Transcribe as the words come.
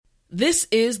This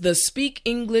is the Speak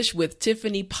English with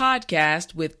Tiffany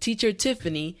podcast with Teacher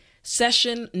Tiffany,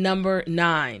 session number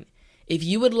 9. If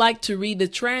you would like to read the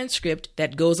transcript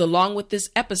that goes along with this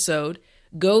episode,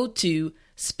 go to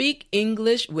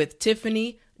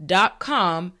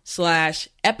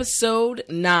speakenglishwithtiffany.com/episode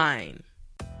 9.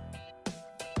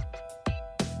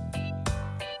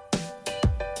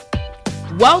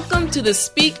 Welcome to the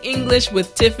Speak English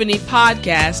with Tiffany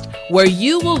podcast, where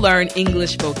you will learn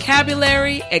English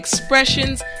vocabulary,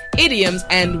 expressions, idioms,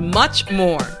 and much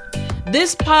more.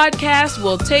 This podcast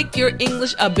will take your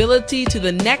English ability to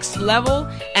the next level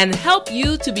and help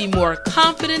you to be more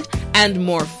confident and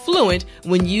more fluent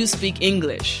when you speak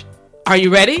English. Are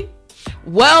you ready?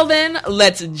 Well then,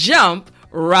 let's jump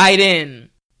right in.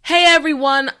 Hey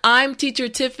everyone, I'm Teacher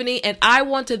Tiffany, and I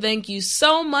want to thank you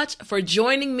so much for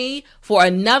joining me for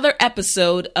another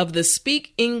episode of the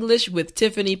Speak English with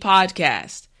Tiffany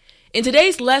podcast. In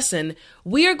today's lesson,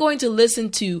 we are going to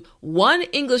listen to one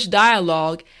English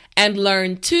dialogue and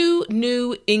learn 2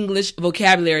 new English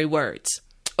vocabulary words.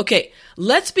 Okay,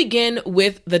 let's begin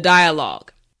with the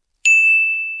dialogue.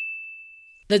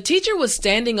 The teacher was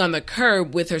standing on the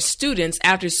curb with her students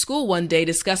after school one day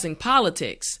discussing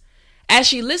politics. As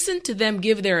she listened to them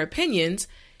give their opinions,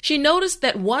 she noticed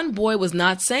that one boy was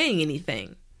not saying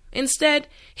anything. Instead,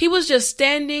 he was just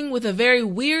standing with a very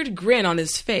weird grin on his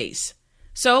face.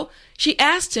 So she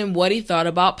asked him what he thought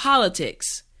about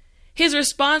politics. His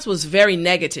response was very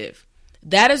negative.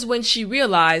 That is when she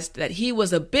realized that he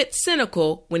was a bit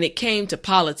cynical when it came to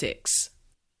politics.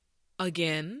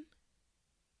 Again.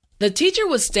 The teacher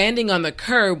was standing on the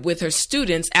curb with her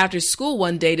students after school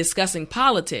one day discussing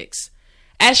politics.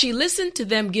 As she listened to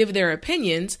them give their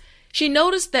opinions, she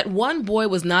noticed that one boy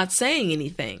was not saying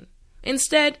anything.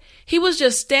 Instead, he was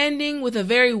just standing with a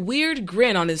very weird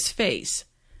grin on his face.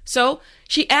 So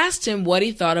she asked him what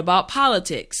he thought about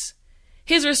politics.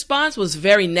 His response was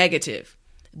very negative.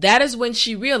 That is when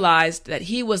she realized that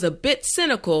he was a bit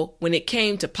cynical when it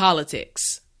came to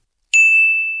politics.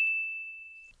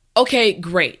 Okay,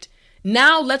 great.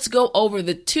 Now let's go over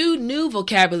the 2 new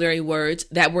vocabulary words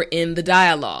that were in the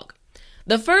dialogue.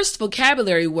 The first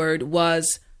vocabulary word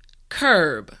was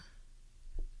curb.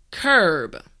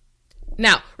 Curb.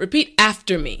 Now, repeat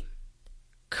after me.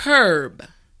 Curb.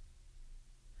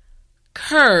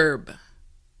 Curb.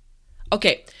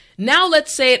 Okay, now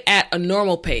let's say it at a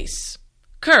normal pace.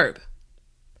 Curb.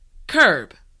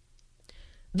 Curb.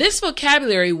 This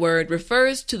vocabulary word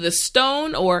refers to the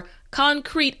stone or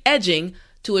concrete edging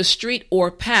to a street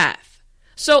or path.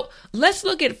 So let's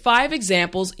look at 5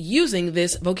 examples using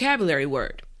this vocabulary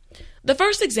word. The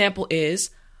first example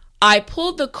is, I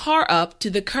pulled the car up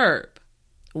to the curb.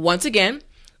 Once again,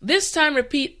 this time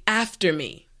repeat after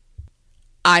me.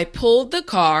 I pulled the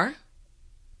car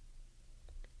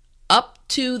up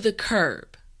to the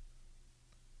curb.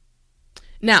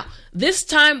 Now, this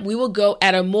time we will go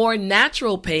at a more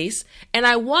natural pace, and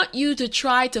I want you to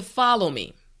try to follow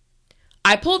me.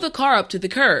 I pulled the car up to the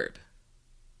curb.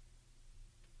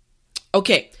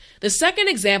 Okay, the second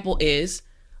example is,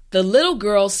 the little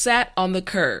girl sat on the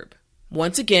curb.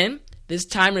 Once again, this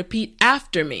time repeat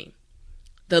after me.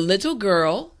 The little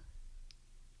girl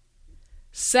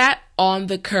sat on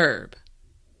the curb.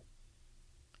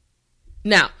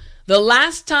 Now, the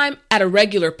last time at a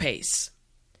regular pace.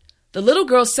 The little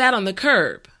girl sat on the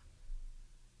curb.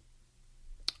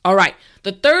 All right,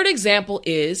 the third example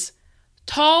is,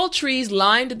 tall trees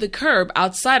lined the curb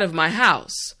outside of my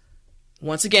house.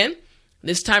 Once again,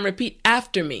 this time repeat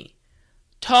after me.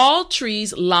 Tall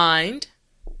trees lined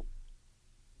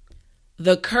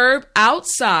the curb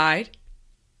outside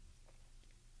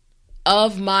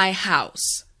of my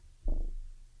house.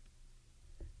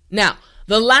 Now,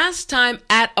 the last time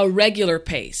at a regular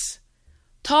pace.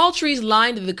 Tall trees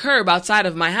lined the curb outside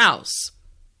of my house.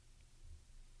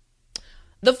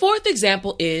 The fourth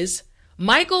example is,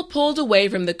 Michael pulled away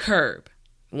from the curb.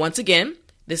 Once again,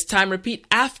 this time repeat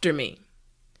after me.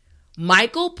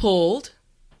 Michael pulled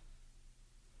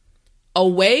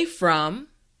away from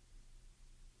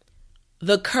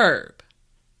the curb.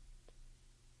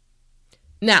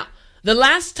 Now, the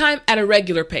last time at a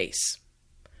regular pace.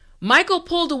 Michael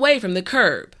pulled away from the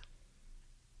curb.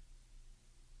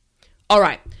 All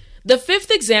right, the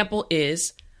fifth example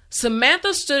is,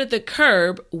 Samantha stood at the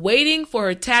curb waiting for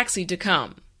her taxi to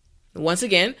come. Once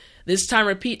again, this time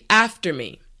repeat after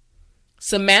me.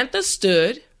 Samantha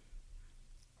stood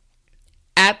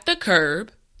at the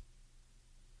curb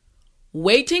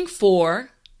waiting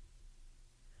for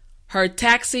her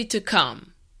taxi to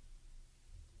come.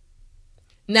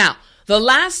 Now, the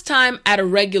last time at a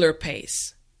regular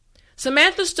pace.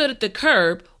 Samantha stood at the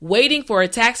curb waiting for a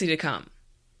taxi to come.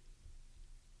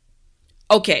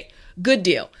 Okay, good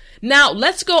deal. Now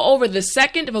let's go over the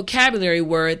second vocabulary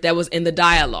word that was in the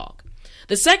dialogue.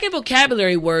 The second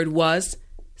vocabulary word was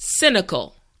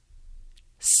cynical.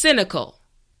 Cynical.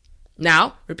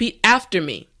 Now repeat after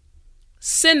me.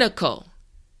 Cynical.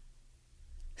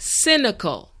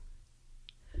 Cynical.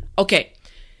 Okay,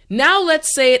 now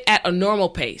let's say it at a normal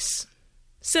pace.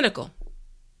 Cynical.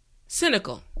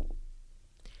 Cynical.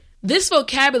 This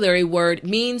vocabulary word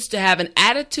means to have an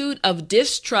attitude of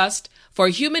distrust for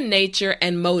human nature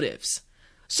and motives.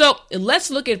 So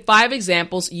let's look at 5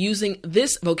 examples using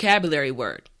this vocabulary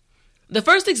word. The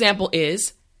first example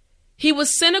is, he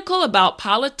was cynical about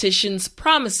politicians'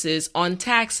 promises on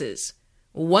taxes.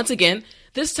 Once again,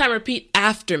 this time repeat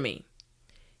after me.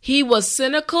 He was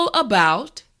cynical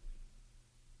about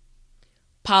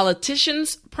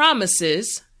politicians'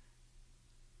 promises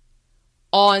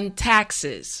on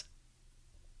taxes.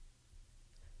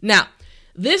 Now,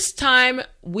 this time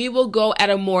we will go at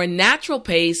a more natural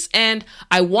pace, and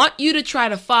I want you to try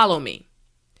to follow me.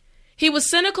 He was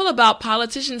cynical about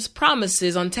politicians'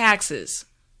 promises on taxes.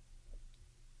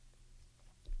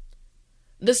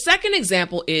 The second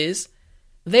example is,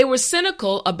 they were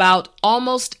cynical about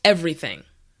almost everything.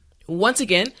 Once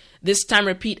again, this time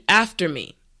repeat after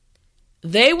me.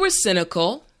 They were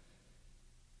cynical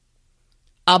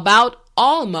about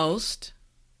almost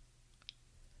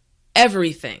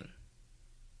everything.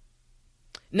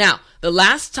 Now, the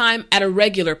last time at a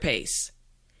regular pace.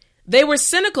 They were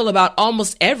cynical about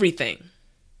almost everything.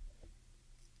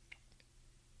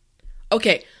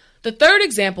 Okay, the third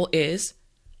example is,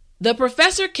 the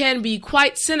professor can be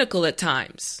quite cynical at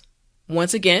times.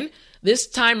 Once again, this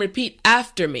time repeat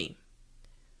after me.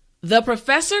 The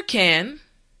professor can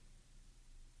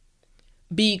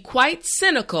be quite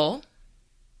cynical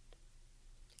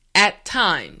at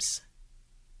times.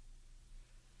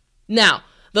 Now,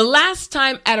 the last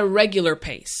time at a regular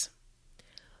pace.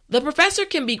 The professor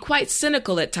can be quite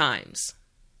cynical at times.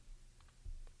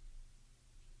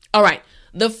 All right,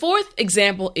 the fourth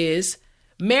example is,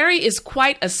 Mary is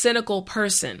quite a cynical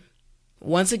person.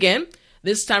 Once again,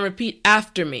 this time repeat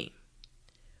after me.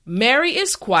 Mary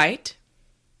is quite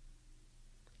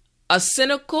a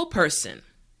cynical person.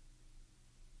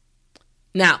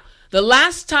 Now, the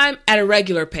last time at a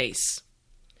regular pace.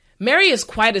 Mary is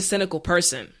quite a cynical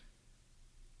person.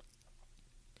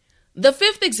 The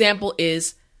fifth example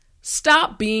is,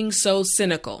 stop being so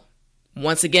cynical.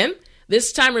 Once again,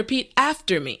 this time repeat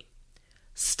after me.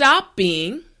 Stop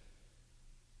being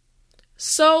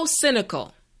so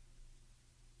cynical.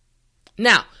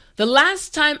 Now, the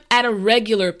last time at a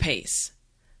regular pace.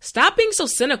 Stop being so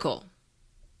cynical.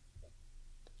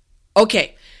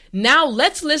 Okay, now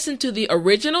let's listen to the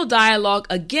original dialogue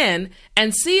again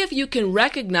and see if you can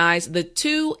recognize the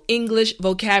 2 English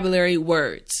vocabulary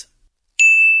words.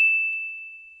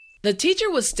 The teacher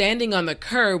was standing on the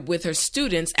curb with her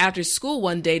students after school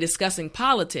one day discussing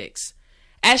politics.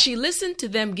 As she listened to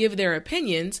them give their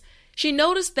opinions, she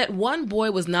noticed that one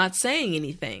boy was not saying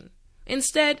anything.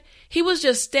 Instead, he was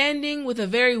just standing with a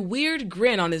very weird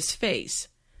grin on his face.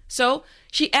 So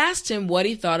she asked him what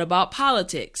he thought about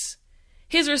politics.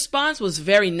 His response was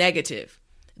very negative.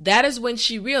 That is when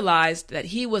she realized that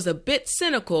he was a bit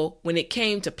cynical when it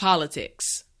came to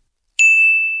politics.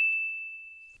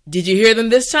 Did you hear them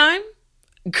this time?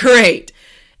 Great!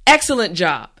 Excellent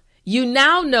job! You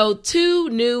now know 2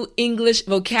 new English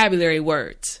vocabulary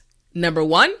words. Number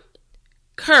 1,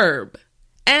 curb,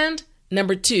 and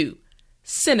number 2,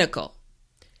 cynical.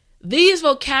 These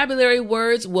vocabulary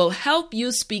words will help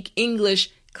you speak English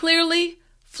clearly,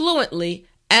 fluently,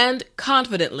 and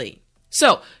confidently.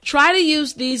 So, try to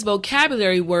use these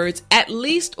vocabulary words at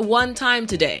least 1 time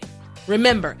today.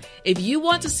 Remember, if you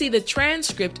want to see the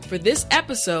transcript for this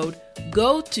episode,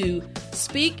 go to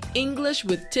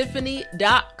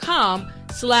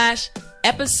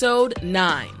speakenglishwithtiffany.com/episode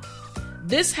 9.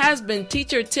 This has been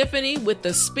Teacher Tiffany with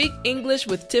the Speak English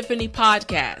with Tiffany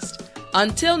podcast.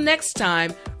 Until next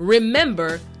time,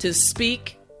 remember to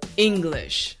speak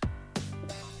English.